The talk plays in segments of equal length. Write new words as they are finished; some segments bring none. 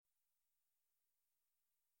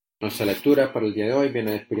Nuestra lectura para el día de hoy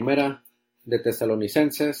viene de primera de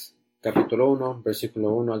Tesalonicenses, capítulo 1,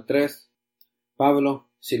 versículo 1 al 3. Pablo,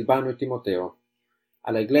 Silvano y Timoteo,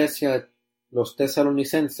 a la iglesia de los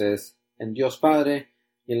tesalonicenses, en Dios Padre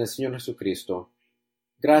y en el Señor Jesucristo.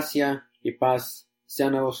 Gracia y paz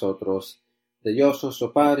sean a vosotros, de Dios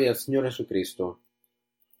nuestro Padre y al Señor Jesucristo.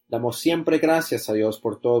 Damos siempre gracias a Dios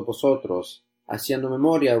por todos vosotros, haciendo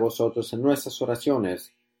memoria de vosotros en nuestras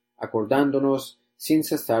oraciones, acordándonos sin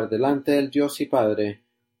cesar delante del Dios y Padre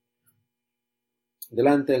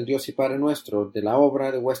nuestro, de la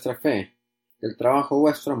obra de vuestra fe, del trabajo de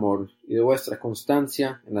vuestro amor y de vuestra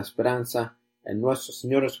constancia en la esperanza en nuestro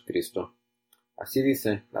Señor Jesucristo. Así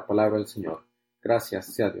dice la palabra del Señor.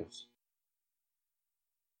 Gracias sea Dios.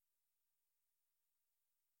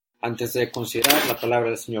 Antes de considerar la palabra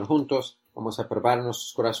del Señor juntos, vamos a preparar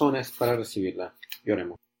nuestros corazones para recibirla. Y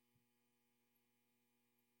oremos.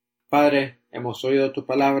 Padre, hemos oído tu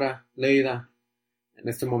palabra leída en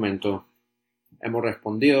este momento. Hemos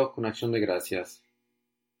respondido con acción de gracias.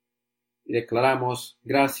 Y declaramos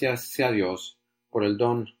gracias sea Dios por el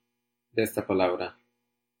don de esta palabra.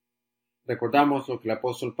 Recordamos lo que el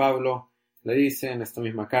apóstol Pablo le dice en esta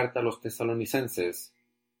misma carta a los tesalonicenses,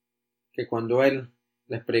 que cuando él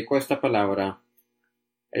les predicó esta palabra,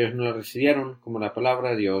 ellos no la recibieron como la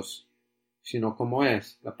palabra de Dios, sino como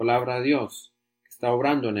es la palabra de Dios que está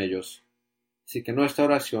obrando en ellos. Así que nuestra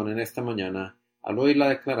oración en esta mañana, al oírla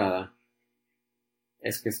declarada,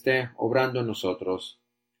 es que esté obrando en nosotros.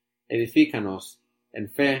 Edifícanos en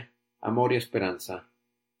fe, amor y esperanza.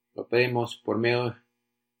 Lo pedimos por medio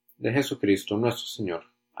de Jesucristo nuestro Señor.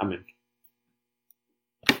 Amén.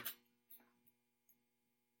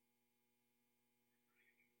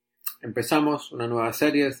 Empezamos una nueva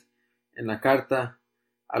serie en la carta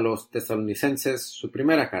a los tesalonicenses, su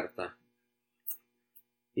primera carta.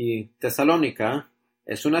 Y Tesalónica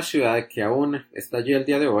es una ciudad que aún está allí el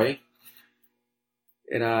día de hoy.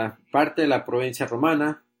 Era parte de la provincia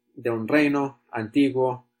romana de un reino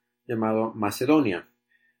antiguo llamado Macedonia.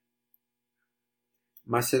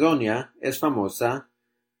 Macedonia es famosa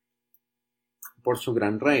por su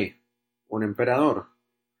gran rey, un emperador.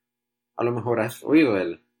 A lo mejor has oído de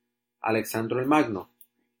él, Alejandro el Magno,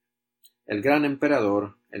 el gran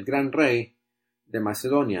emperador, el gran rey de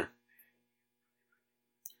Macedonia.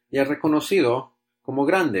 Y es reconocido como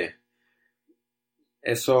grande.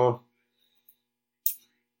 Eso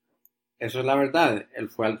es la verdad. Él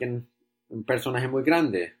fue un personaje muy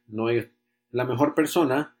grande. No es la mejor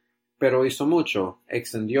persona, pero hizo mucho.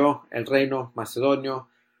 Extendió el reino macedonio,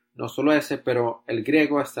 no solo ese, pero el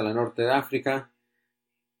griego hasta el norte de África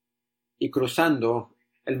y cruzando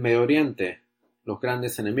el Medio Oriente. Los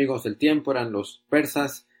grandes enemigos del tiempo eran los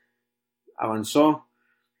persas. Avanzó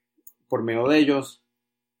por medio de ellos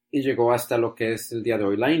y llegó hasta lo que es el día de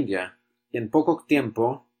hoy la India. Y en poco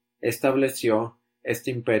tiempo estableció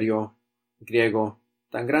este imperio griego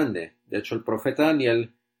tan grande. De hecho, el profeta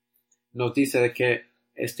Daniel nos dice de que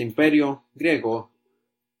este imperio griego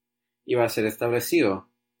iba a ser establecido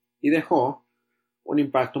y dejó un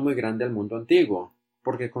impacto muy grande al mundo antiguo,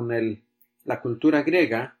 porque con la cultura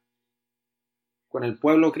griega, con el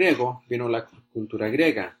pueblo griego vino la cultura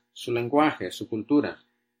griega, su lenguaje, su cultura.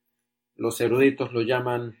 Los eruditos lo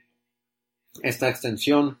llaman esta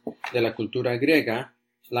extensión de la cultura griega,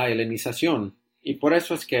 la helenización, y por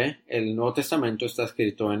eso es que el Nuevo Testamento está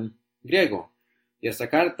escrito en griego, y esta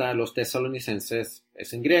carta a los tesalonicenses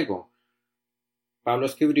es en griego. Pablo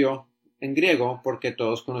escribió en griego porque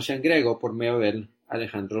todos conocían griego por medio de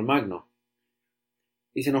Alejandro el Magno.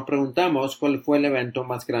 Y si nos preguntamos cuál fue el evento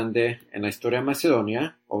más grande en la historia de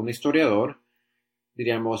Macedonia, o un historiador,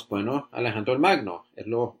 diríamos, bueno, Alejandro el Magno, es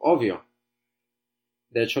lo obvio.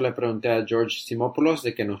 De hecho, le pregunté a George Simopoulos,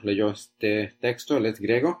 de que nos leyó este texto, él es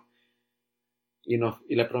griego, y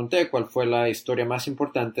le pregunté cuál fue la historia más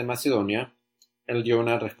importante de Macedonia. Él dio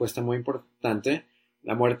una respuesta muy importante,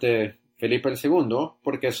 la muerte de Felipe II,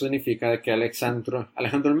 porque eso significa que Alejandro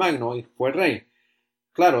el Magno fue rey.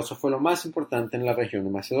 Claro, eso fue lo más importante en la región de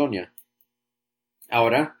Macedonia.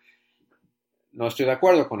 Ahora, no estoy de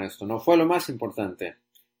acuerdo con esto, no fue lo más importante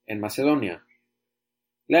en Macedonia.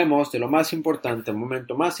 Leemos de lo más importante, el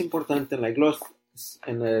momento más importante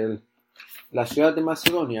en la ciudad de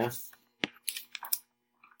Macedonia,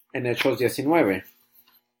 en Hechos 19.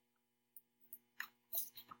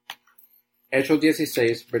 Hechos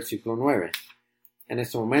 16, versículo 9. En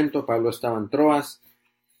este momento Pablo estaba en Troas,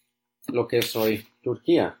 lo que es hoy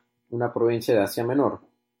Turquía, una provincia de Asia Menor.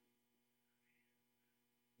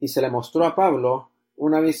 Y se le mostró a Pablo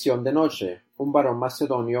una visión de noche. Un varón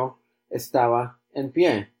macedonio estaba en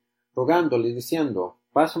pie, rogándole y diciendo: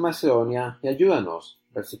 pasa a Macedonia y ayúdanos.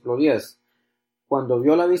 Versículo 10. Cuando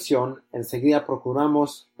vio la visión, enseguida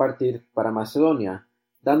procuramos partir para Macedonia,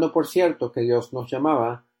 dando por cierto que Dios nos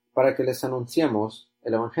llamaba para que les anunciemos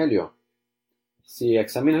el Evangelio. Si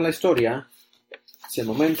examinan la historia, si el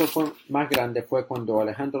momento más grande fue cuando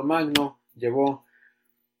Alejandro Magno llevó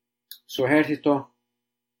su ejército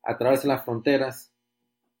a través de las fronteras,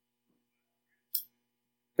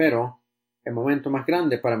 pero el momento más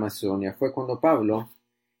grande para Macedonia fue cuando Pablo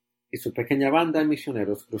y su pequeña banda de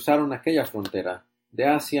misioneros cruzaron aquella frontera de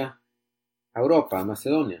Asia a Europa, a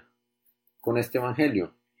Macedonia, con este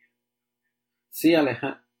evangelio. Sí,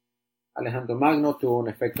 Alejandro Magno tuvo un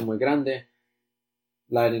efecto muy grande,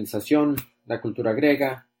 la helenización, la cultura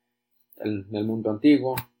griega, en el mundo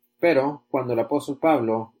antiguo, pero cuando el apóstol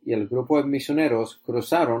Pablo y el grupo de misioneros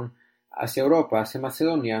cruzaron hacia Europa, hacia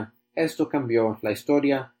Macedonia, esto cambió la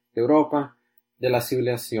historia de Europa, de la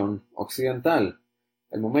civilización occidental.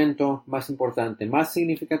 El momento más importante, más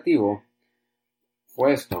significativo,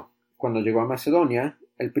 fue esto. Cuando llegó a Macedonia,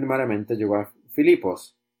 él primeramente llegó a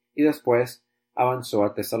Filipos y después avanzó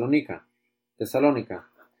a Tesalónica.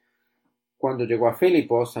 Cuando llegó a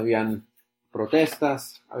Filipos, habían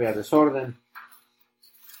protestas, había desorden,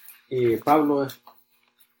 y Pablo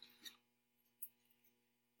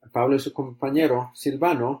y su compañero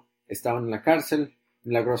Silvano estaban en la cárcel,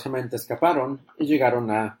 milagrosamente escaparon y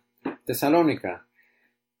llegaron a Tesalónica.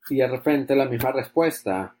 Y de repente la misma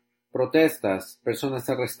respuesta, protestas, personas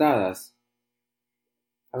arrestadas.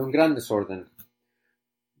 Hay un gran desorden.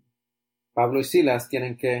 Pablo y Silas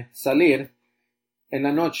tienen que salir en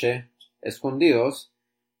la noche, escondidos,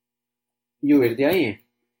 y huir de ahí.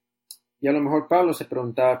 Y a lo mejor Pablo se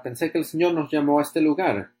preguntaba, pensé que el Señor nos llamó a este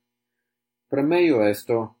lugar. Pero en medio de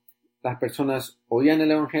esto, las personas oían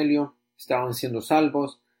el Evangelio, estaban siendo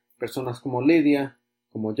salvos, personas como Lidia,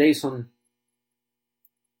 como Jason,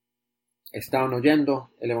 estaban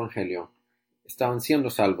oyendo el Evangelio, estaban siendo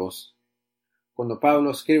salvos. Cuando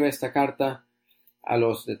Pablo escribe esta carta a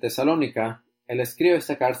los de Tesalónica, él escribe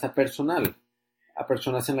esta carta personal a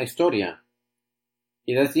personas en la historia.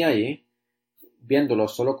 Y desde ahí, viéndolo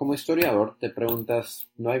solo como historiador, te preguntas,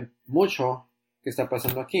 no hay mucho que está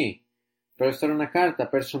pasando aquí. Pero esta era una carta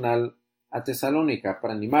personal a Tesalónica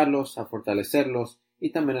para animarlos, a fortalecerlos,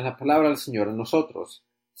 y también es la palabra del Señor en nosotros.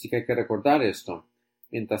 Así que hay que recordar esto.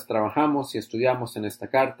 Mientras trabajamos y estudiamos en esta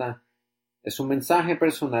carta, es un mensaje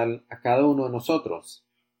personal a cada uno de nosotros.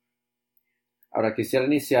 Ahora quisiera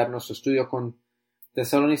iniciar nuestro estudio con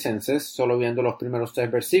Tesalonicenses, solo viendo los primeros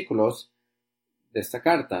 3 versículos de esta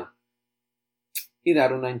carta, y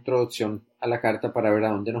dar una introducción a la carta para ver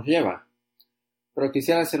a dónde nos lleva. Pero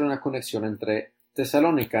quisiera hacer una conexión entre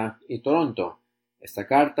Tesalónica y Toronto. Esta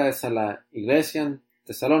carta es a la iglesia en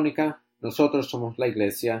Tesalónica, nosotros somos la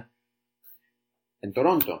iglesia en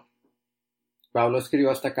Toronto. Pablo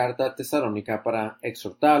escribió esta carta a Tesalónica para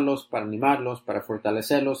exhortarlos, para animarlos, para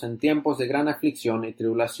fortalecerlos en tiempos de gran aflicción y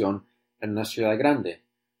tribulación en una ciudad grande.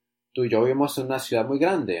 Tú y yo vivimos en una ciudad muy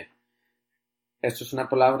grande. Esto es una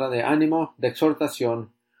palabra de ánimo, de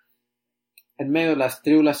exhortación, en medio de las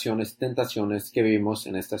tribulaciones y tentaciones que vivimos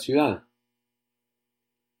en esta ciudad.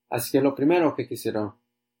 Así que lo primero que quisiera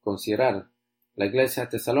considerar, la iglesia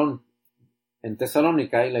en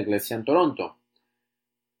Tesalónica y la iglesia en Toronto.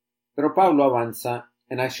 Pero Pablo avanza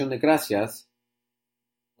en acción de gracias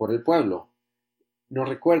por el pueblo. Nos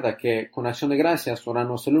recuerda que con acción de gracias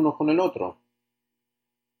oramos el uno con el otro.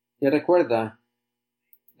 Y recuerda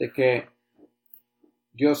de que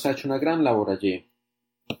Dios ha hecho una gran labor allí.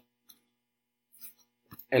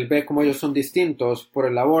 Él ve cómo ellos son distintos por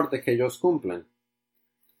el labor de que ellos cumplen.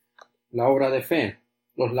 La obra de fe,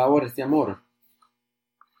 los labores de amor,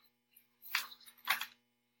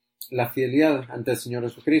 la fidelidad ante el Señor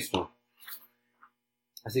Jesucristo.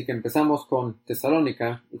 Así que empezamos con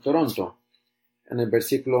Tesalónica y Toronto. En el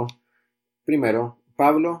versículo primero,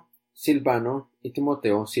 Pablo, Silvano y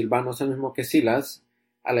Timoteo, Silvano es el mismo que Silas,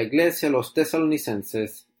 a la iglesia de los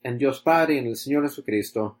tesalonicenses, en Dios Padre y en el Señor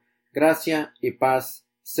Jesucristo, gracia y paz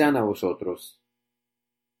sean a vosotros.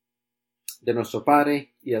 De nuestro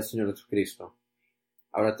Padre y al Señor Jesucristo.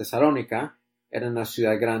 Ahora Tesalónica era una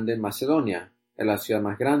ciudad grande en Macedonia, es la ciudad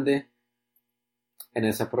más grande en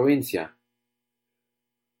esa provincia.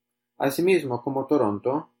 Asimismo, como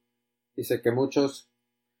Toronto, dice que muchos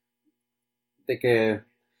de que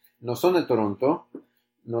no son de Toronto,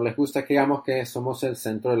 no les gusta que digamos que somos el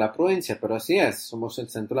centro de la provincia, pero así es, somos el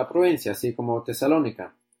centro de la provincia, así como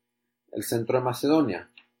Tesalónica, el centro de Macedonia,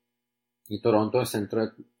 y Toronto el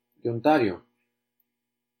centro de Ontario.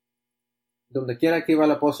 Donde quiera que iba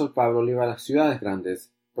el apóstol Pablo, iba a las ciudades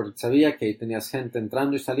grandes, porque sabía que ahí tenías gente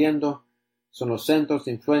entrando y saliendo son los centros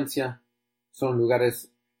de influencia, son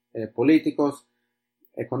lugares políticos,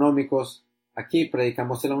 económicos. Aquí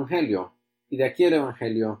predicamos el Evangelio y de aquí el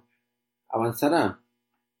Evangelio avanzará.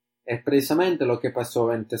 Es precisamente lo que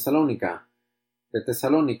pasó en Tesalónica, de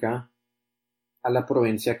Tesalónica a la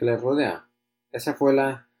provincia que le rodea. Esa fue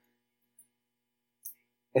la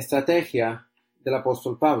estrategia del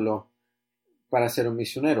apóstol Pablo para ser un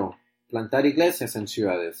misionero, plantar iglesias en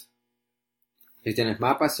ciudades. Si tienes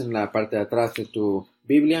mapas en la parte de atrás de tu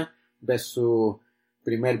Biblia, ves su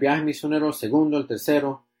primer viaje misionero, el segundo, el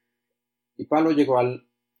tercero, y Pablo llegó a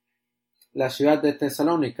la ciudad de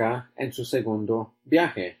Tesalónica en su segundo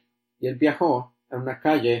viaje, y él viajó en una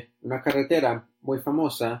calle, una carretera muy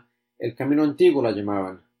famosa, el camino antiguo la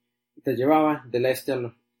llamaban, y te llevaba del este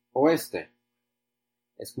al oeste.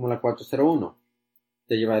 Es como la 401.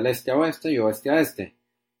 Te lleva del este a oeste y oeste a este.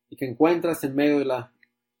 ¿Y que encuentras en medio de la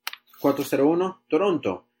 401?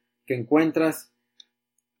 Toronto. Que encuentras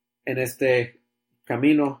en este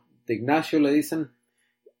camino de Ignacio, le dicen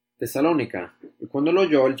Tesalónica. Y cuando lo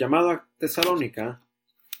oyó, el llamado a Tesalónica,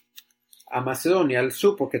 a Macedonia, él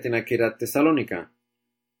supo que tenía que ir a Tesalónica.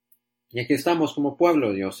 Y aquí estamos como pueblo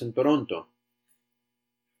de Dios en Toronto.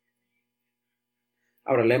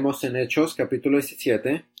 Ahora leemos en Hechos capítulo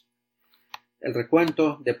 17 el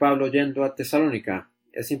recuento de Pablo yendo a Tesalónica.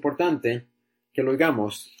 Es importante que lo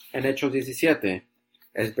oigamos en Hechos 17,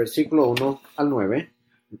 el versículo 1 al 9.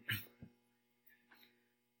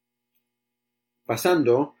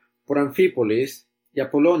 Pasando por Anfípolis y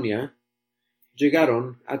Apolonia,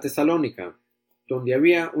 llegaron a Tesalónica, donde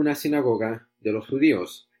había una sinagoga de los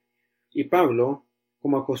judíos. Y Pablo,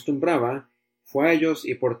 como acostumbraba, fue a ellos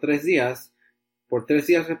y por 3 días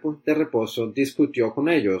de reposo discutió con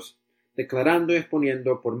ellos, declarando y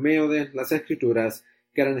exponiendo por medio de las Escrituras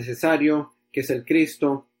que era necesario que este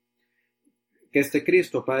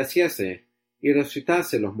Cristo padeciese y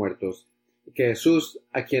resucitase los muertos, y que Jesús,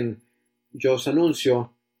 a quien yo os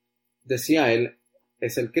anuncio, decía él,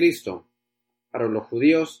 es el Cristo. Para los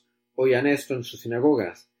judíos oían esto en sus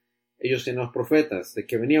sinagogas. Ellos eran los profetas de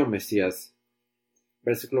que venía un Mesías.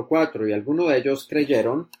 Versículo 4. Y algunos de ellos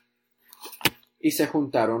creyeron y se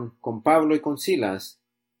juntaron con Pablo y con Silas,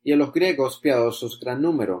 y a los griegos piadosos gran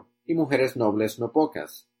número, y mujeres nobles no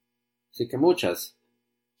pocas. Así que muchas.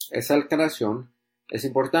 Esa aclaración es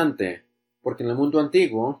importante, porque en el mundo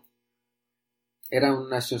antiguo era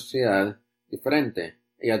una sociedad diferente.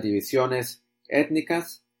 Había divisiones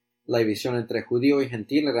étnicas, la división entre judío y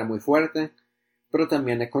gentil era muy fuerte, pero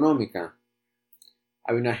también económica.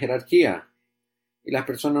 Había una jerarquía, y las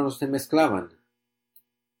personas no se mezclaban.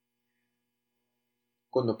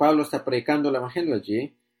 Cuando Pablo está predicando el Evangelio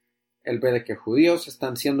allí, él ve de que judíos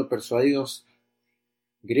están siendo persuadidos,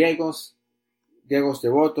 griegos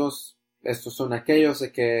devotos, estos son aquellos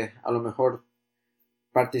de que a lo mejor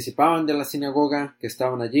participaban de la sinagoga, que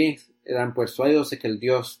estaban allí, eran persuadidos de que el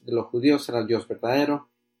Dios de los judíos era el Dios verdadero,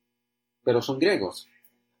 pero son griegos.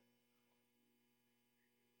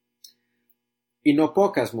 Y no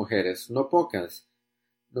pocas mujeres nobles,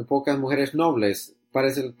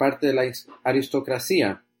 parecen parte de la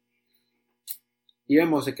aristocracia. Y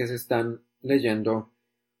vemos de que se están leyendo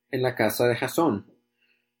en la casa de Jasón.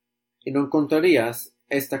 Y no encontrarías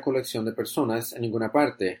esta colección de personas en ninguna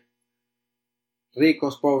parte.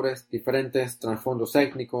 Ricos, pobres, diferentes trasfondos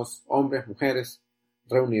étnicos, hombres, mujeres,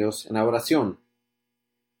 reunidos en adoración.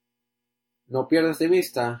 No pierdas de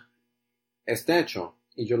vista este hecho,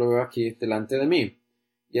 y yo lo veo aquí delante de mí,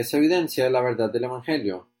 y es evidencia de la verdad del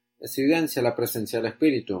Evangelio, es evidencia de la presencia del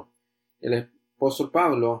Espíritu. El apóstol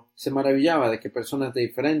Pablo se maravillaba de que personas de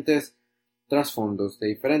diferentes trasfondos, de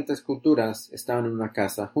diferentes culturas, estaban en una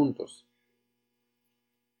casa juntos.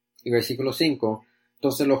 Y versículo 5,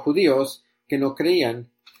 entonces los judíos que no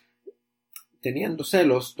creían, teniendo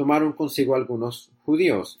celos, tomaron consigo algunos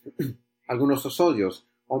judíos, algunos osodios,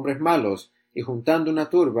 hombres malos, y juntando una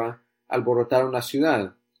turba, alborotaron la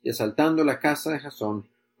ciudad, y asaltando la casa de Jasón,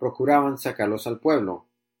 procuraban sacarlos al pueblo.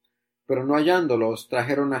 Pero no hallándolos,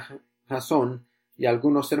 trajeron a Jasón y a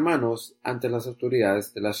algunos hermanos ante las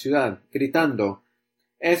autoridades de la ciudad, gritando,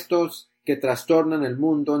 estos que trastornan el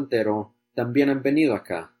mundo entero, también han venido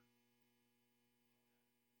acá.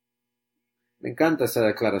 Me encanta esa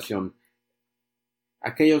declaración.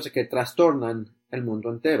 Aquellos que trastornan el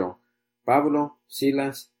mundo entero. Pablo,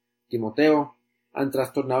 Silas, Timoteo han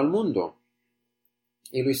trastornado el mundo.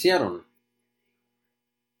 Y lo hicieron.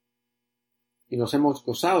 Y nos hemos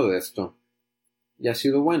gozado de esto. Y ha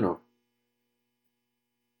sido bueno.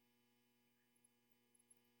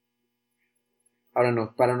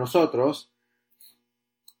 Ahora para nosotros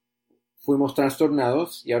fuimos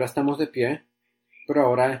trastornados y ahora estamos de pie, pero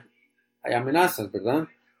ahora hay amenazas, ¿verdad?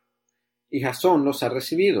 Y Jasón los ha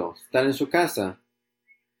recibido, están en su casa.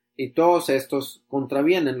 Y todos estos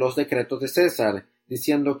contravienen los decretos de César,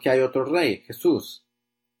 diciendo que hay otro rey, Jesús.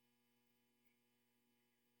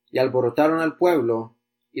 Y alborotaron al pueblo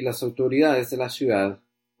y las autoridades de la ciudad,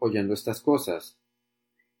 oyendo estas cosas.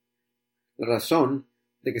 La razón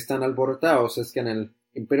de que están alborotados es que en el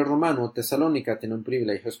Imperio Romano Tesalónica tiene un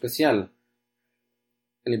privilegio especial.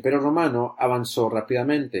 El Imperio Romano avanzó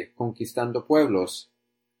rápidamente, conquistando pueblos,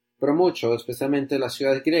 pero muchos, especialmente las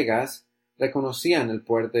ciudades griegas, reconocían el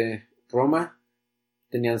poder de Roma,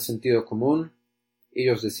 tenían sentido común, y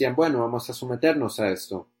ellos decían, bueno, vamos a someternos a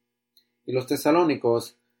esto. Y los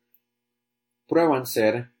tesalónicos prueban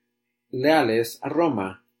ser leales a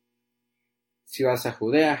Roma. Si vas a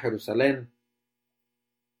Judea, Jerusalén,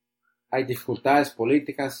 hay dificultades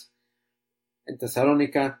políticas. En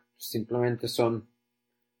Tesalónica simplemente son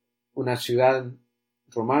una ciudad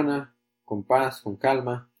romana, con paz, con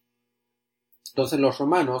calma. Entonces los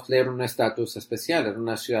romanos le dieron un estatus especial, era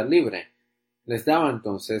una ciudad libre. Les daba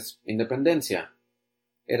entonces independencia.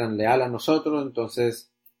 Eran leales a nosotros,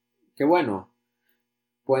 entonces, qué bueno.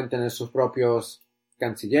 Pueden tener sus propios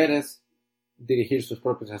cancilleres, dirigir sus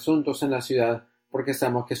propios asuntos en la ciudad, porque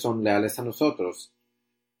sabemos que son leales a nosotros.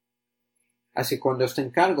 Así cuando este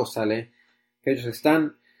encargo sale, que ellos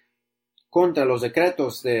están contra los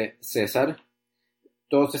decretos de César,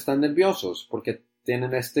 todos están nerviosos porque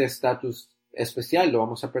tienen este estatus especial, lo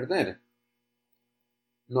vamos a perder.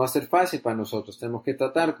 No va a ser fácil para nosotros, tenemos que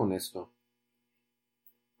tratar con esto.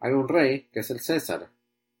 Hay un rey que es el César,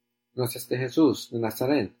 no es este Jesús de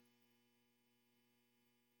Nazaret.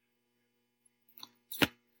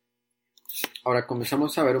 Ahora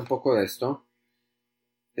comenzamos a ver un poco de esto,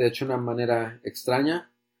 de hecho de una manera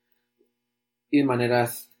extraña y de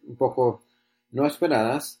maneras un poco no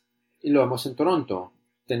esperadas, y lo vemos en Toronto.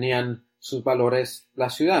 Tenían sus valores la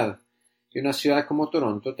ciudad, y una ciudad como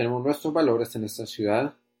Toronto tenemos nuestros valores en esta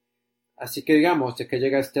ciudad. Así que digamos, de que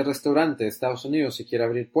llega este restaurante de Estados Unidos y quiere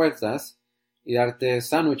abrir puertas y darte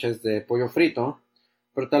sándwiches de pollo frito,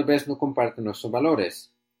 pero tal vez no comparte nuestros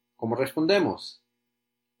valores. ¿Cómo respondemos?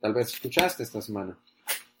 Tal vez escuchaste esta semana.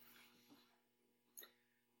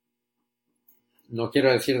 No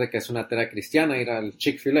quiero decir de que es una tarea cristiana ir al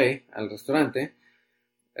Chick-fil-A, al restaurante.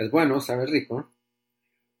 Es bueno, sabe rico.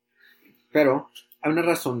 Pero hay una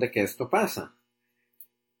razón de que esto pasa.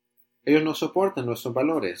 Ellos no soportan nuestros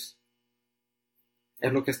valores.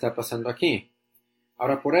 Es lo que está pasando aquí.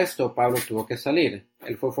 Ahora por esto Pablo tuvo que salir.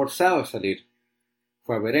 Él fue forzado a salir.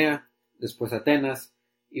 Fue a Berea, después a Atenas,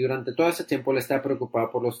 y durante todo ese tiempo él estaba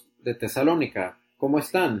preocupado por los de Tesalónica. ¿Cómo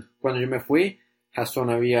están? Cuando yo me fui, Jasón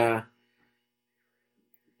había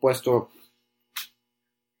puesto...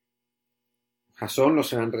 Jasón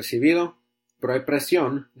los habían recibido, pero hay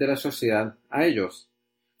presión de la sociedad a ellos.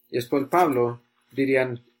 Y después Pablo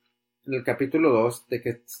dirían en el capítulo 2 de que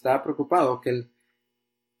estaba preocupado que el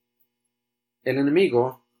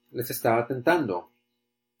enemigo les estaba tentando.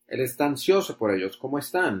 Él está ansioso por ellos. ¿Cómo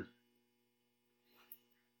están?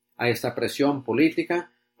 Hay esta presión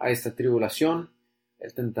política, hay esta tribulación.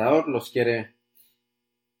 El tentador los quiere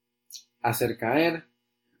hacer caer,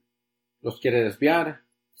 los quiere desviar.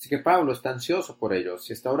 Así que Pablo está ansioso por ellos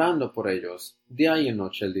y está orando por ellos. Día y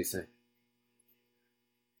noche, él dice.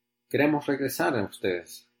 Queremos regresar a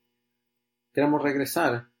ustedes. Queremos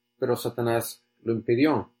regresar, pero Satanás lo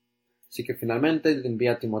impidió. Así que finalmente él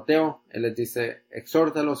envía a Timoteo, él les dice,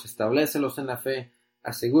 exhórtalos, establécelos en la fe,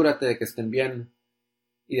 asegúrate de que estén bien.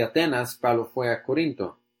 Y de Atenas, Pablo fue a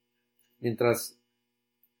Corinto, mientras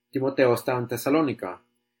Timoteo estaba en Tesalónica.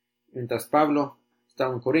 Mientras Pablo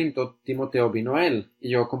estaba en Corinto, Timoteo vino a él, y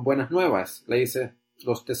llegó con buenas nuevas. Le dice,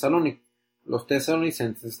 los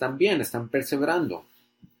tesalonicenses están bien, están perseverando.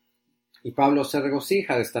 Y Pablo se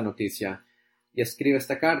regocija de esta noticia, y escribe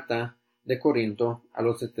esta carta de Corinto a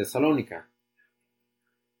los de Tesalónica.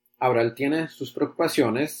 Ahora él tiene sus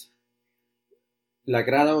preocupaciones, le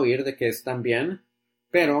agrada oír de que están bien,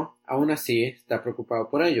 pero aún así está preocupado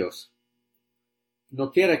por ellos.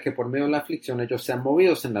 No quiere que por medio de la aflicción ellos sean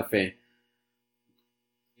movidos en la fe,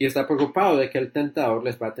 y está preocupado de que el tentador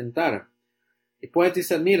les va a tentar. Y puedes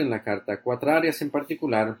discernir en la carta 4 áreas en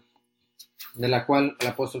particular, de la cual el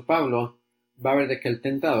apóstol Pablo va a ver de que el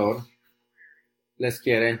tentador les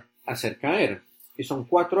quiere hacer caer. Y son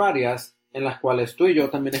 4 áreas en las cuales tú y yo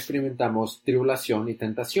también experimentamos tribulación y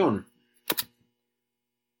tentación.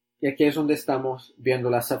 Y aquí es donde estamos viendo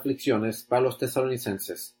las aflicciones para los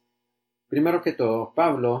tesalonicenses. Primero que todo,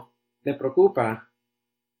 Pablo le preocupa,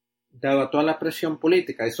 dado a toda la presión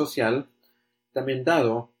política y social, también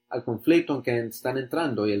dado al conflicto en que están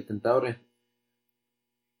entrando y el tentador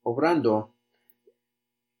obrando,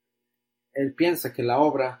 él piensa que la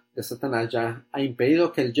obra de Satanás ya ha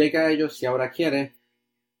impedido que él llegue a ellos y ahora quiere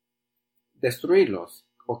destruirlos,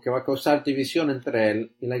 o que va a causar división entre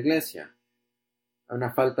él y la iglesia. Hay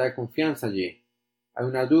una falta de confianza allí. Hay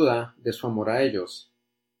una duda de su amor a ellos.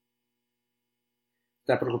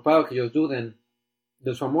 Está preocupado que ellos duden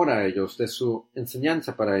de su amor a ellos, de su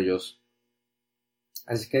enseñanza para ellos.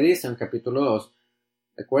 Así que dice en capítulo 2,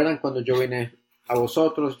 ¿recuerdan cuando yo vine a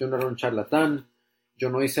vosotros? Yo no era un charlatán, yo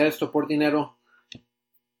no hice esto por dinero.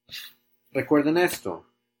 Recuerden esto.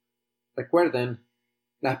 Recuerden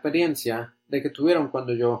la experiencia de que tuvieron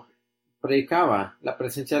cuando yo predicaba la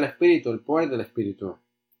presencia del Espíritu, el poder del Espíritu.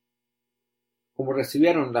 Como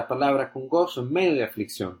recibieron la palabra con gozo en medio de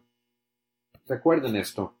aflicción. Recuerden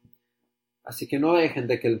esto. Así que no dejen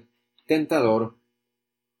de que el tentador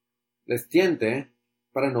les tiente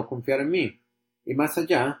para no confiar en mí. Y más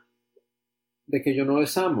allá de que yo no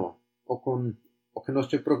les amo o que no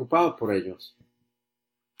estoy preocupado por ellos.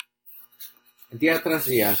 Día tras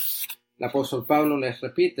día, el apóstol Pablo les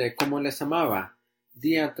repite cómo él les amaba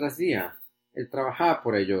día tras día. Él trabajaba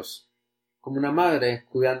por ellos, como una madre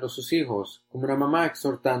cuidando a sus hijos, como una mamá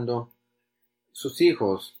exhortando a sus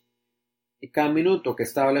hijos. Y cada minuto que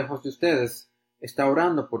estaba lejos de ustedes, está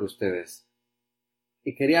orando por ustedes.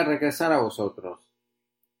 Y quería regresar a vosotros.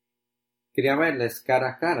 Quería verles cara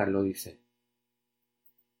a cara, lo dice.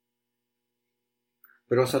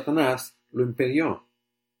 Pero Satanás lo impidió.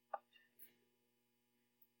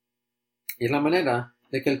 Y es la manera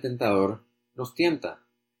de que el tentador nos tienta.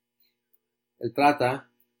 Él trata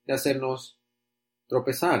de hacernos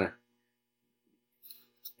tropezar.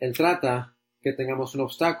 Él trata que tengamos un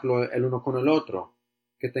obstáculo el uno con el otro,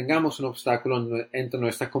 que tengamos un obstáculo entre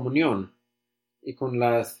nuestra comunión y con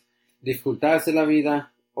las dificultades de la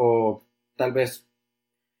vida o tal vez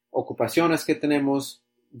ocupaciones que tenemos,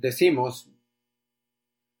 decimos,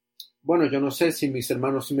 bueno, yo no sé si mis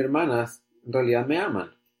hermanos y mis hermanas en realidad me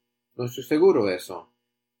aman. No estoy seguro de eso.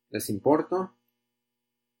 ¿Les importa?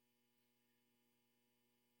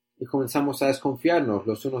 Y comenzamos a desconfiarnos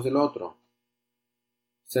los unos del otro.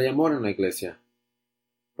 Si hay amor en la iglesia,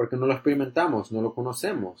 porque no lo experimentamos, no lo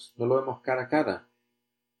conocemos, no lo vemos cara a cara.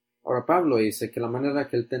 Ahora Pablo dice que la manera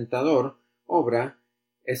que el tentador obra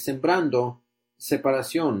es sembrando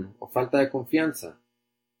separación o falta de confianza.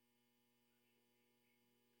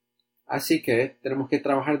 Así que tenemos que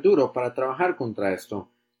trabajar duro para trabajar contra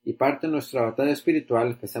esto. Y parte de nuestra batalla espiritual,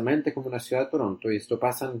 especialmente como en la ciudad de Toronto, y esto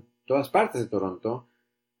pasa en todas partes de Toronto,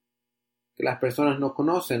 que las personas no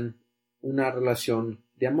conocen una relación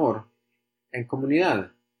de amor en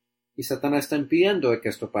comunidad. Y Satanás está impidiendo de que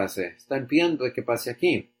esto pase, está impidiendo de que pase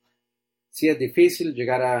aquí. Si es difícil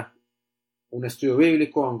llegar a un estudio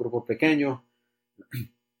bíblico, a un grupo pequeño,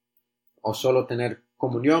 o solo tener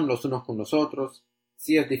comunión los unos con los otros,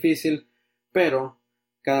 sí es difícil, pero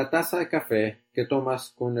cada taza de café que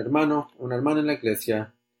tomas con un hermano o una hermana en la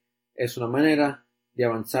iglesia es una manera de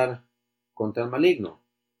avanzar contra el maligno.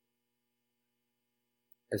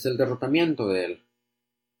 Es el derrotamiento de él.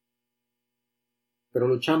 Pero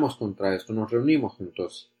luchamos contra esto, nos reunimos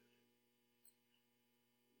juntos.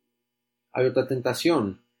 Hay otra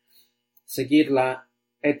tentación, seguir la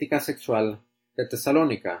ética sexual de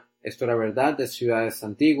Tesalónica. Esto era verdad de ciudades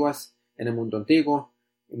antiguas, en el mundo antiguo,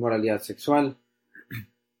 inmoralidad sexual.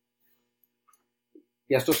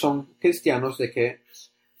 Y estos son cristianos de que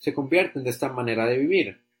se convierten de esta manera de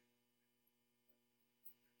vivir.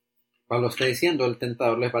 Pablo está diciendo, el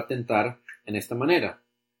tentador les va a tentar en esta manera.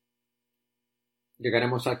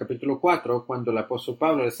 Llegaremos al capítulo 4 cuando el apóstol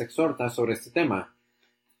Pablo les exhorta sobre este tema.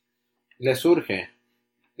 Les urge,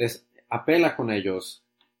 les apela con ellos.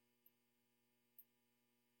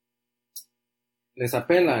 Les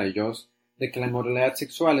apela a ellos de que la inmoralidad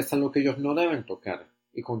sexual es algo que ellos no deben tocar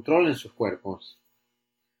y controlen sus cuerpos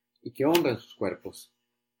y que honren sus cuerpos.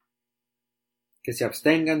 Que se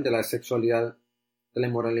abstengan de la sexualidad, de la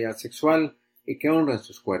inmoralidad sexual y que honren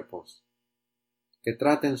sus cuerpos. Que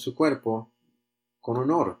traten su cuerpo con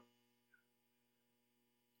honor.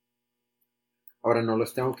 Ahora no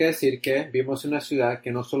les tengo que decir que vivimos en una ciudad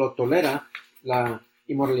que no solo tolera la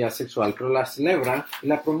inmoralidad sexual, pero la celebra y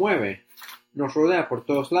la promueve. Nos rodea por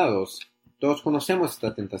todos lados. Todos conocemos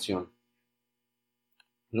esta tentación.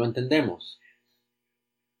 Lo entendemos.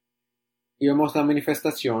 Y vemos la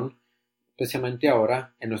manifestación, especialmente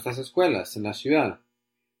ahora, en nuestras escuelas, en la ciudad.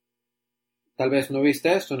 Tal vez no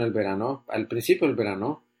viste esto en el verano, al principio del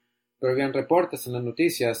verano, pero habían reportes en las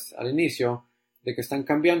noticias al inicio de que están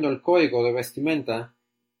cambiando el código de vestimenta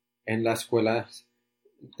en las escuelas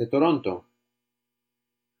de Toronto.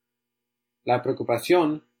 La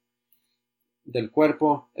preocupación del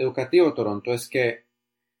cuerpo educativo Toronto es que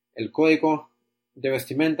el código de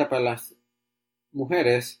vestimenta para las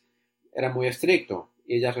mujeres era muy estricto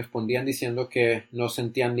y ellas respondían diciendo que no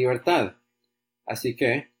sentían libertad. Así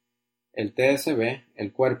que el TSB,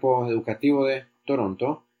 el cuerpo educativo de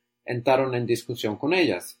Toronto, entraron en discusión con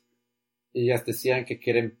ellas. Y ellas decían que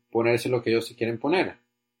quieren ponerse lo que ellos se quieren poner.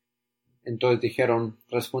 Entonces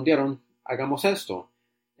respondieron, hagamos esto.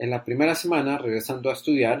 En la primera semana, regresando a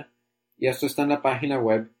estudiar, y esto está en la página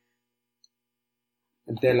web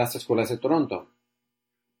de las escuelas de Toronto.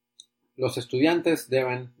 Los estudiantes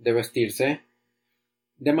deben de vestirse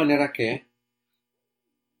de manera que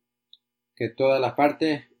toda la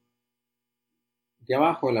parte de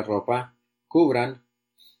abajo de la ropa cubran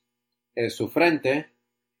su frente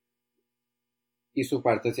y su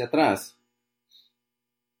parte hacia atrás,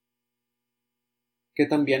 que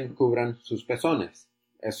también cubran sus pezones.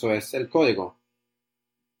 Eso es el código.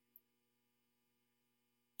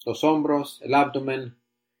 Los hombros, el abdomen,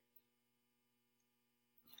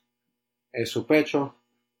 su pecho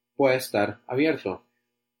puede estar abierto.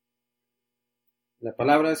 La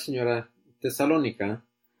palabra de señora Tesalónica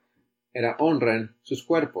era honren sus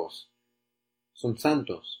cuerpos. Son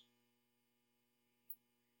santos.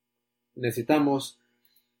 Necesitamos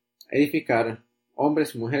edificar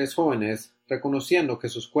hombres y mujeres jóvenes reconociendo que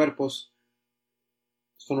sus cuerpos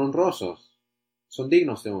son honrosos, son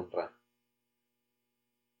dignos de honra.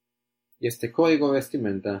 Y este código de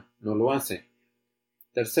vestimenta no lo hace.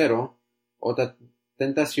 Tercero, otra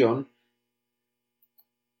tentación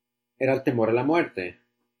era el temor a la muerte.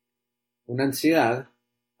 Una ansiedad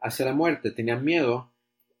hacia la muerte. Tenían miedo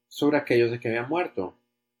sobre aquellos de que habían muerto.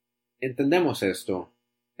 Entendemos esto,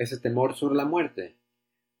 ese temor sobre la muerte.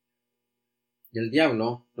 Y el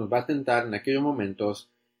diablo nos va a tentar en aquellos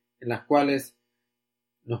momentos en los cuales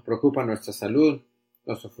nos preocupa nuestra salud,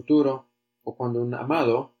 nuestro futuro, o cuando un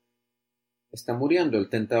amado está muriendo. El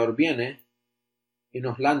tentador viene y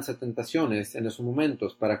nos lanza tentaciones en esos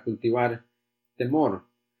momentos para cultivar temor,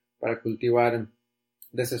 para cultivar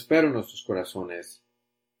desespero en nuestros corazones,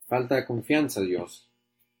 falta de confianza en Dios.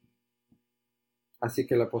 Así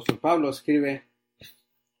que el apóstol Pablo escribe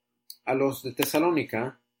a los de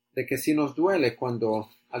Tesalónica de que sí nos duele cuando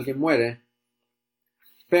alguien muere,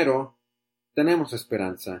 pero tenemos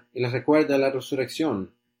esperanza, y les recuerda la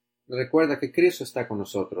resurrección, les recuerda que Cristo está con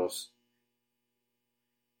nosotros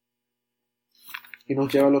y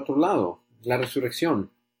nos lleva al otro lado, la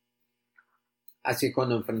resurrección. Así que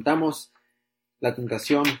cuando enfrentamos la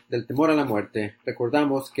tentación del temor a la muerte,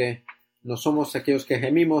 recordamos que no somos aquellos que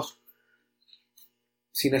gemimos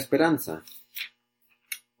sin esperanza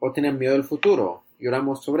o tienen miedo del futuro. Y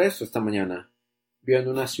oramos sobre eso esta mañana,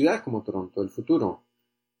 viendo una ciudad como Toronto, el futuro.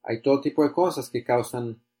 Hay todo tipo de cosas que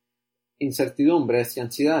causan incertidumbres y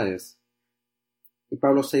ansiedades. Y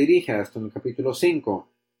Pablo se dirige a esto en el capítulo 5.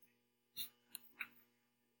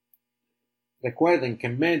 Recuerden que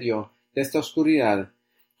en medio de esta oscuridad,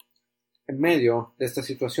 en medio de estas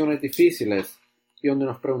situaciones difíciles, y donde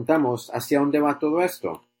nos preguntamos hacia dónde va todo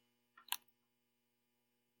esto.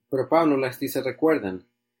 Pero Pablo les dice, recuerden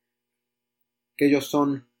que ellos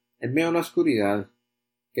son en medio de la oscuridad,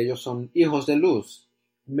 que ellos son hijos de luz,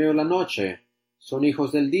 en medio de la noche, son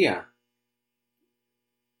hijos del día.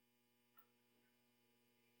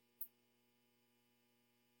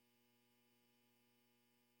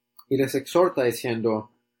 Y les exhorta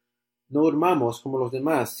diciendo, no durmamos como los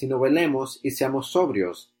demás, sino velemos y seamos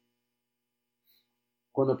sobrios.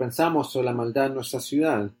 Cuando pensamos sobre la maldad en nuestra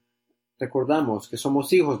ciudad, recordamos que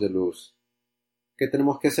somos hijos de luz, que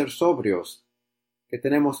tenemos que ser sobrios, que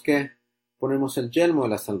tenemos que ponernos el yelmo de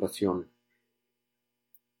la salvación,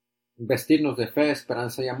 vestirnos de fe,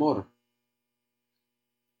 esperanza y amor.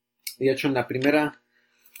 Y de hecho, en la primera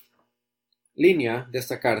línea de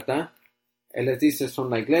esta carta, él les dice, son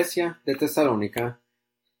la iglesia de Tesalónica,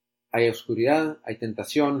 hay oscuridad, hay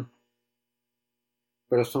tentación,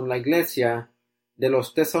 pero son la iglesia de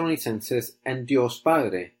los tesalonicenses en Dios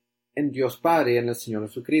Padre y en el Señor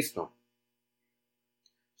Jesucristo.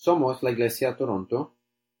 Somos la iglesia de Toronto.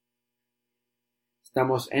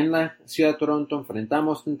 Estamos en la ciudad de Toronto,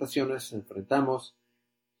 enfrentamos tentaciones, enfrentamos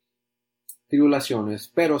tribulaciones,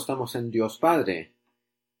 pero estamos en Dios Padre,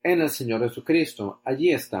 en el Señor Jesucristo.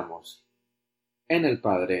 Allí estamos, en el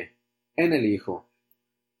Padre, en el Hijo.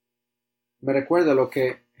 Me recuerda lo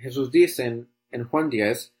que Jesús dice en Juan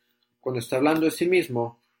 10, cuando está hablando de sí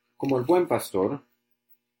mismo como el buen pastor.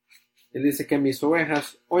 Él dice que mis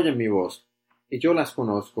ovejas oyen mi voz, y yo las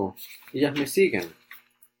conozco, y ellas me siguen.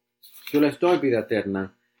 Yo les doy vida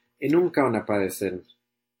eterna, y nunca van a padecer.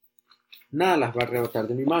 Nada las va a arrebatar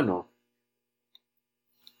de mi mano.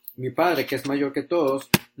 Mi Padre, que es mayor que todos,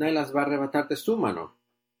 nadie las va a arrebatar de su mano.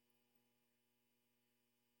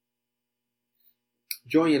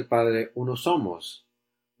 Yo y el Padre uno somos.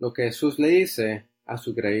 Lo que Jesús le dice a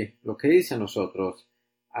su grey, lo que dice a nosotros.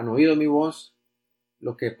 ¿Han oído mi voz?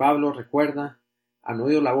 Lo que Pablo recuerda. ¿Han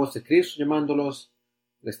oído la voz de Cristo llamándolos?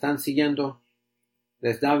 ¿Le están siguiendo?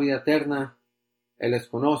 Les da vida eterna. Él les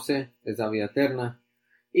conoce, les da vida eterna.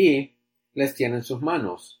 Y les tiene en sus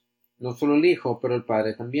manos. No solo el Hijo, pero el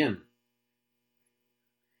Padre también.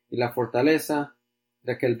 Y la fortaleza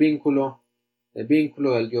de aquel vínculo, el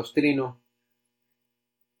vínculo del Dios Trino,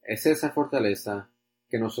 es esa fortaleza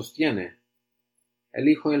que nos sostiene. El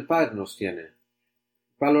Hijo y el Padre nos tienen.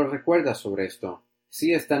 Pablo recuerda sobre esto.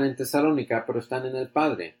 Sí están en Tesalónica, pero están en el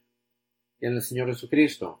Padre y en el Señor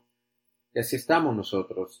Jesucristo. Y así estamos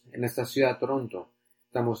nosotros, en esta ciudad de Toronto.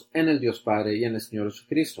 Estamos en el Dios Padre y en el Señor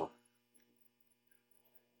Jesucristo.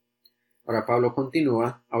 Ahora Pablo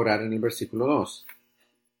continúa a orar en el versículo 2.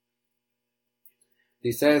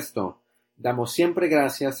 Dice esto: damos siempre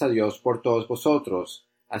gracias a Dios por todos vosotros,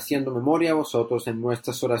 haciendo memoria a vosotros en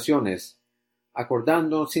nuestras oraciones,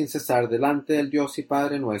 acordándonos sin cesar delante del Dios y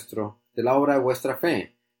Padre nuestro, de la obra de vuestra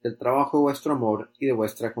fe, del trabajo de vuestro amor y de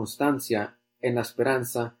vuestra constancia en la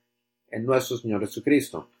esperanza en nuestro Señor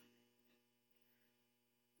Jesucristo.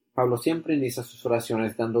 Pablo siempre inicia sus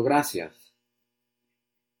oraciones dando gracias.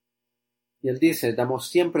 Y él dice: damos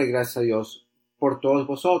siempre gracias a Dios por todos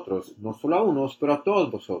vosotros, no solo a unos, pero a todos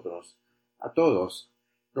vosotros, a todos.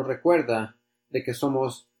 Nos recuerda de que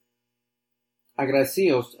somos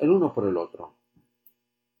agradecidos el uno por el otro.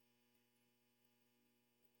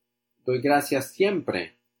 Doy gracias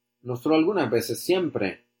siempre, no solo algunas veces,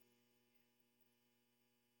 siempre,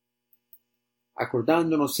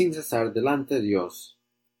 acordándonos sin cesar delante de Dios,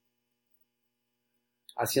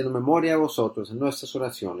 haciendo memoria a vosotros en nuestras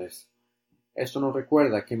oraciones. Esto nos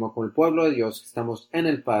recuerda que como el pueblo de Dios estamos en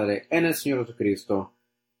el Padre, en el Señor Jesucristo,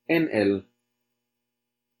 en Él,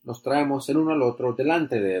 nos traemos el uno al otro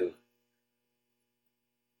delante de Él.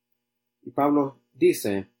 Y Pablo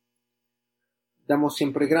dice: damos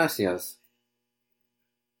siempre gracias.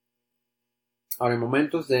 Ahora, en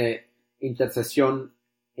momentos de intercesión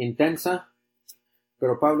intensa,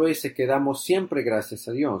 pero Pablo dice que damos siempre gracias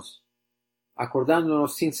a Dios,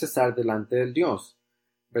 acordándonos sin cesar delante del Dios.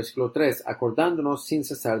 Versículo 3, acordándonos sin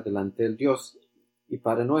cesar delante del Dios y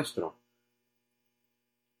Padre nuestro.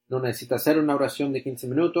 No necesita hacer una oración de 15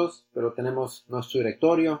 minutos, pero tenemos nuestro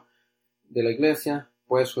directorio de la iglesia.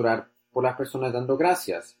 Puedes orar por las personas dando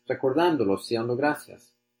gracias, recordándolos y dando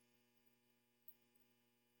gracias.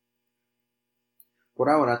 Por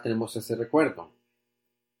ahora tenemos ese recuerdo.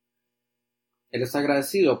 Él es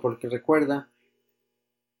agradecido porque recuerda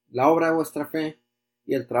la obra de vuestra fe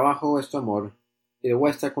y el trabajo de vuestro amor y de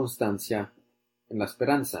vuestra constancia en la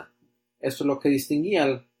esperanza. Eso es lo que distinguía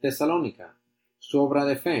al Tesalónica, su obra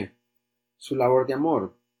de fe, su labor de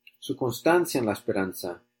amor, su constancia en la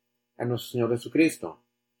esperanza en nuestro Señor Jesucristo.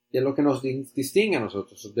 Y es lo que nos distingue a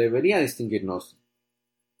nosotros, debería distinguirnos.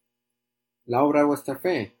 La obra de vuestra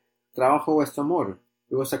fe, trabajo de vuestro amor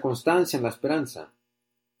y vuestra constancia en la esperanza.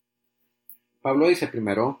 Pablo dice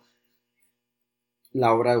primero,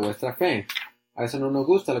 la obra de vuestra fe. A veces no nos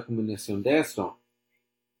gusta la combinación de esto.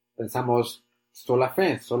 Pensamos, sola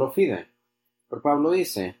fe, solo fide. Pero Pablo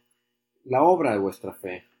dice, la obra de vuestra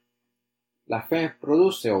fe. La fe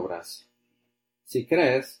produce obras. Si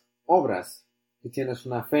crees, obras. Si tienes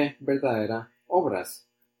una fe verdadera, obras.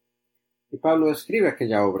 Y Pablo describe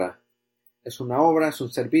aquella obra. Es una obra, es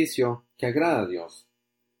un servicio que agrada a Dios.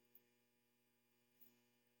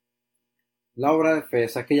 La obra de fe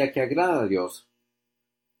es aquella que agrada a Dios.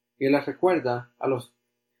 Y él les recuerda a los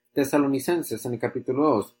tesalonicenses en el capítulo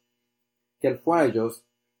 2 que él fue a ellos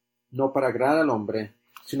no para agradar al hombre,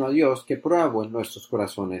 sino a Dios que prueba en nuestros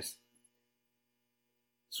corazones.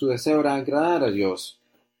 Su deseo era agradar a Dios.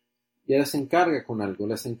 Y él les encarga con algo,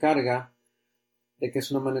 les encarga de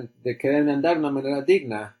que deben andar de una manera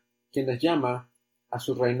digna, quien les llama a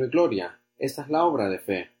su reino y gloria. Esta es la obra de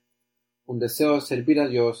fe. Un deseo de servir a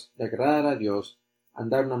Dios, de agradar a Dios,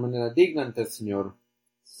 andar de una manera digna ante el Señor,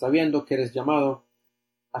 sabiendo que eres llamado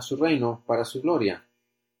a su reino para su gloria.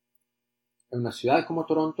 En una ciudad como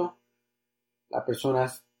Toronto, las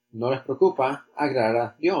personas no les preocupa agradar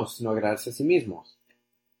a Dios, sino agradarse a sí mismos.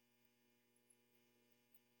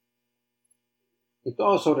 Y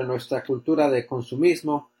todo sobre nuestra cultura de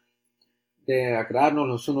consumismo, de agradarnos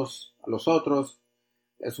los unos a los otros,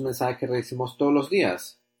 es un mensaje que recibimos todos los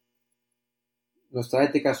días. Nuestra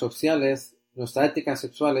ética sociales, nuestra ética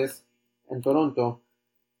sexuales en Toronto,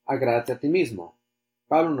 agrádate a ti mismo.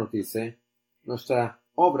 Pablo nos dice, nuestra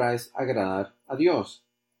obra es agradar a Dios.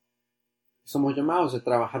 Somos llamados a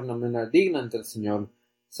trabajar de una manera digna ante el Señor,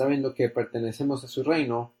 sabiendo que pertenecemos a su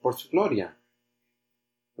reino por su gloria.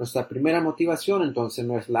 Nuestra primera motivación entonces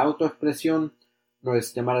no es la autoexpresión, no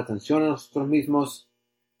es llamar atención a nosotros mismos.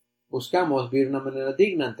 Buscamos vivir de una manera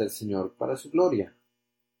digna ante el Señor para su gloria.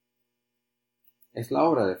 Es la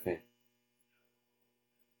obra de fe.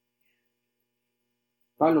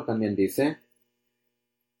 Pablo también dice,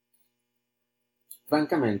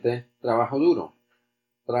 francamente, trabajo duro,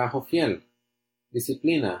 trabajo fiel,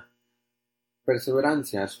 disciplina,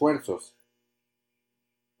 perseverancia, esfuerzos.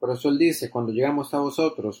 Por eso él dice, cuando llegamos a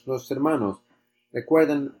vosotros, los hermanos,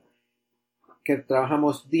 recuerden que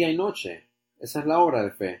trabajamos día y noche. Esa es la obra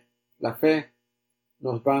de fe. La fe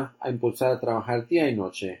nos va a impulsar a trabajar día y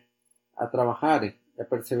noche, a trabajar y a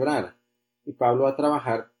perseverar. Y Pablo a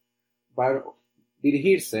trabajar va a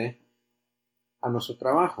dirigirse a nuestro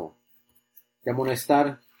trabajo, y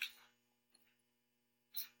amonestar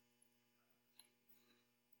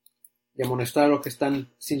a los que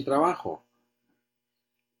están sin trabajo.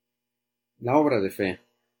 La obra de fe.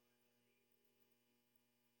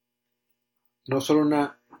 No solo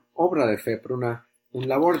una obra de fe, pero un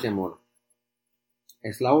labor de amor.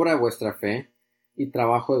 Es la obra de vuestra fe y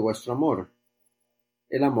trabajo de vuestro amor.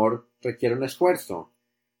 El amor requiere un esfuerzo.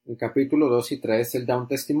 En capítulo 2 y 3 él da un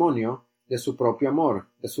testimonio de su propio amor,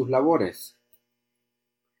 de sus labores.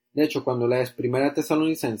 De hecho, cuando lees 1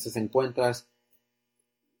 Tesalonicenses encuentras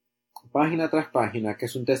página tras página que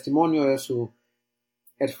es un testimonio de sus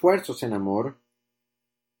esfuerzos en amor,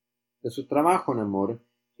 de su trabajo en amor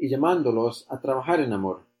y llamándolos a trabajar en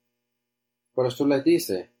amor. Por eso les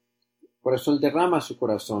dice, por eso él derrama su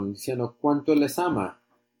corazón diciendo cuánto él les ama,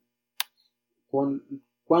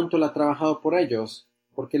 cuánto él ha trabajado por ellos,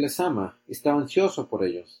 porque les ama y está ansioso por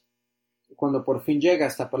ellos. Y cuando por fin llega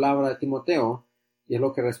esta palabra de Timoteo, y es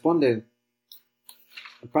lo que responde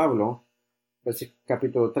Pablo,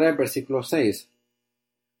 capítulo 3, versículo 6.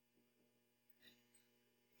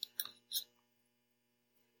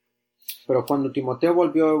 Pero cuando Timoteo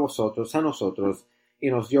volvió de vosotros a nosotros, y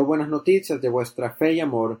nos dio buenas noticias de vuestra fe y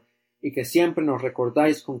amor, y que siempre nos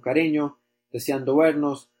recordáis con cariño, deseando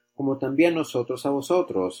vernos, como también nosotros a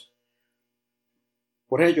vosotros.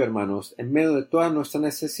 Por ello, hermanos, en medio de toda nuestra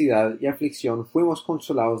necesidad y aflicción, fuimos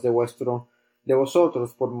consolados de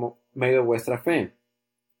vosotros por medio de vuestra fe.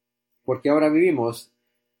 Porque ahora vivimos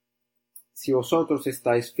si vosotros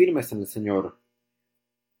estáis firmes en el Señor.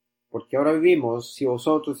 Porque ahora vivimos si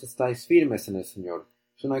vosotros estáis firmes en el Señor.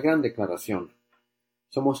 Es una gran declaración.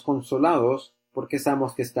 Somos consolados porque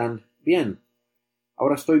sabemos que están bien.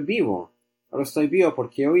 Ahora estoy vivo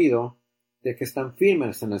porque he oído de que están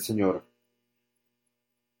firmes en el Señor.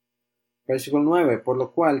 Versículo 9. Por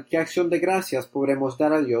lo cual, ¿qué acción de gracias podremos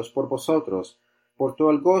dar a Dios por vosotros, por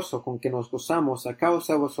todo el gozo con que nos gozamos a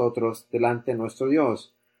causa de vosotros delante de nuestro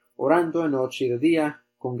Dios, orando de noche y de día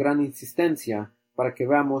con gran insistencia, para que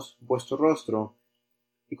veamos vuestro rostro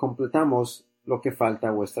y completamos lo que falta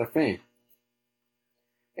a vuestra fe?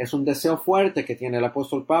 Es un deseo fuerte que tiene el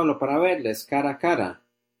apóstol Pablo para verles cara a cara.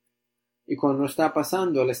 Y cuando no está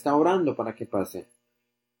pasando, él está orando para que pase.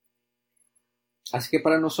 Así que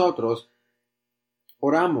para nosotros,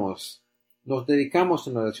 oramos, nos dedicamos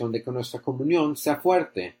en oración de que nuestra comunión sea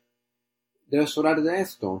fuerte. Debes orar de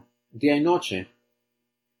esto, día y noche.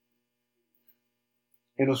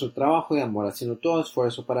 En nuestro trabajo de amor, haciendo todo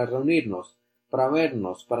esfuerzo para reunirnos, para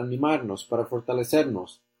vernos, para animarnos, para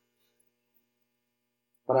fortalecernos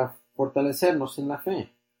en la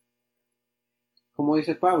fe. Como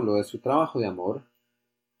dice Pablo de su trabajo de amor,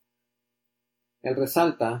 él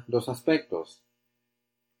resalta dos aspectos.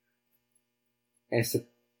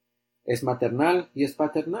 Es maternal y es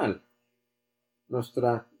paternal.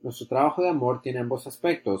 Nuestro trabajo de amor tiene ambos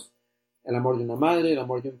aspectos, el amor de una madre y el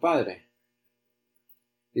amor de un padre.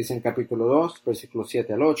 Dice en capítulo 2, versículos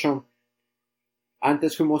 7 al 8,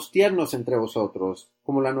 antes fuimos tiernos entre vosotros,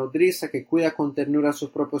 como la nodriza que cuida con ternura a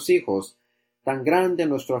sus propios hijos. Tan grande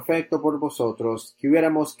nuestro afecto por vosotros, que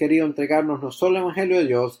hubiéramos querido entregarnos no solo al Evangelio de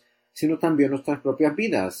Dios, sino también nuestras propias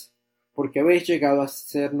vidas, porque habéis llegado a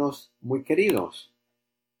sernos muy queridos.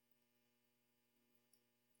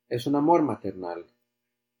 Es un amor maternal.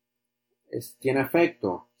 Tiene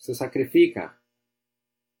afecto, se sacrifica.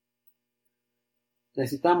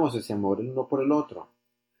 Necesitamos ese amor el uno por el otro.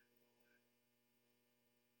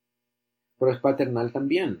 Pero es paternal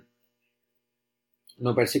también.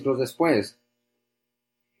 Unos versículos después,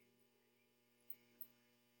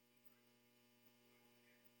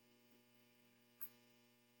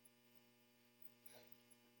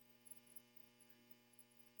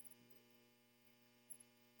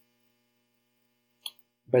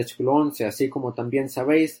 versículo 11, así como también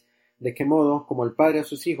sabéis de qué modo, como el Padre a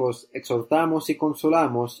sus hijos, exhortamos y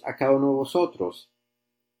consolamos a cada uno de vosotros.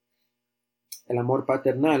 El amor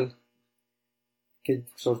paternal que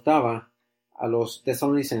exhortaba a los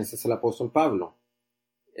tesalonicenses el apóstol Pablo.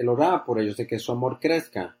 Él oraba por ellos de que su amor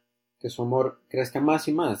crezca más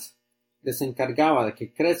y más. Les encargaba de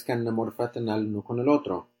que crezcan en amor fraternal uno con el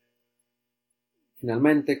otro.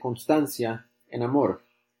 Finalmente, constancia en amor.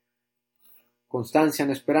 Constancia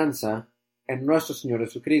en esperanza en nuestro Señor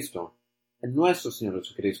Jesucristo. En nuestro Señor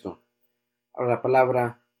Jesucristo. Ahora la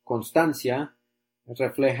palabra constancia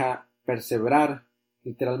refleja perseverar.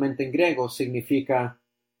 Literalmente en griego significa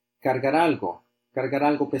cargar algo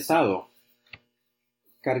pesado.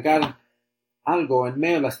 Cargar algo en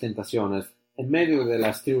medio de las tentaciones, en medio de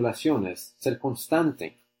las tribulaciones, ser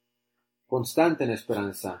constante en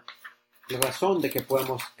esperanza. La razón de que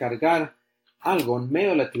podemos cargar algo en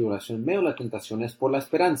medio de la tribulación, en medio de la tentación, es por la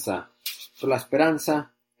esperanza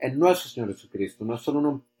en nuestro Señor Jesucristo. No es solo un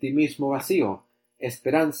optimismo vacío,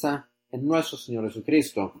 esperanza en nuestro Señor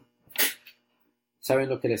Jesucristo.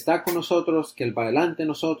 Sabiendo que Él está con nosotros, que Él va delante de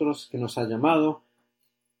nosotros, que nos ha llamado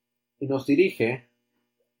y nos dirige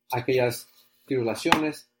a aquellas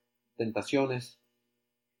tribulaciones, tentaciones.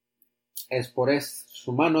 Es por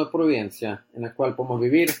su mano de providencia en la cual podemos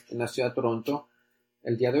vivir en la ciudad de Toronto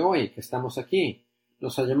el día de hoy, que estamos aquí.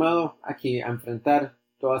 Nos ha llamado aquí a enfrentar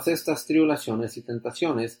todas estas tribulaciones y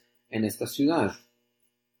tentaciones en esta ciudad.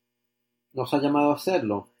 Nos ha llamado a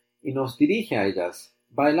hacerlo y nos dirige a ellas.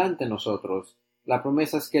 Va delante de nosotros. La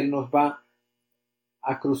promesa es que Él nos va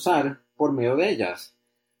a cruzar por medio de ellas.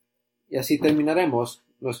 Y así terminaremos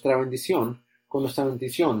con nuestra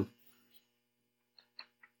bendición.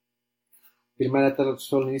 Primera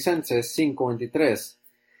Thessalonicenses 5:23.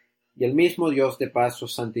 Y el mismo Dios de paz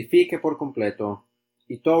os santifique por completo,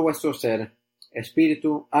 y todo vuestro ser,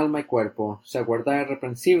 espíritu, alma y cuerpo, sea guardado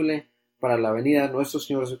irreprensible para la venida de nuestro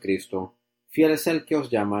Señor Jesucristo. Fiel es el que os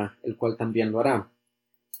llama, el cual también lo hará.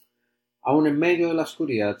 Aun en medio de la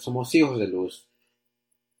oscuridad somos hijos de luz,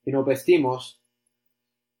 y nos vestimos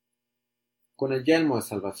con el yelmo de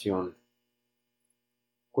salvación,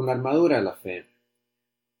 con la armadura de la fe.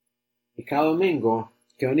 Y cada domingo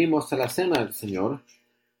que venimos a la cena del Señor,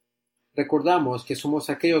 recordamos que somos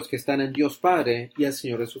aquellos que están en Dios Padre y el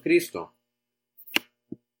Señor Jesucristo.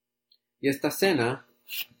 Y esta cena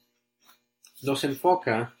nos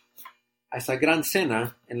enfoca a esa gran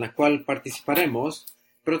cena en la cual participaremos,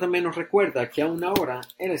 pero también nos recuerda que aún ahora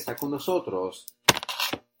Él está con nosotros.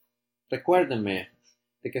 Recuérdenme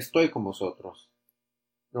de que estoy con vosotros.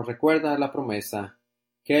 Nos recuerda la promesa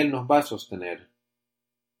que Él nos va a sostener,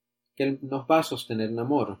 que Él nos va a sostener en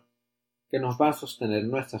amor, que nos va a sostener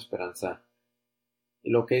nuestra esperanza.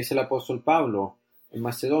 Y lo que dice el apóstol Pablo en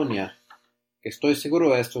Macedonia, que estoy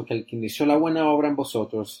seguro de esto, que el que inició la buena obra en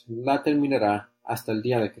vosotros la terminará hasta el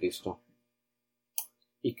día de Cristo.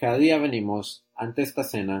 Y cada día venimos ante esta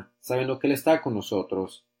cena sabiendo que Él está con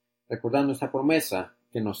nosotros, recordando esta promesa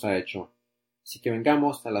que nos ha hecho. Así que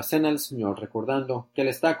vengamos a la cena del Señor recordando que Él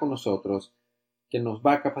está con nosotros, que nos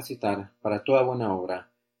va a capacitar para toda buena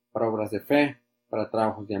obra, para obras de fe, para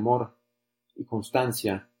trabajos de amor y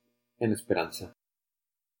constancia en esperanza.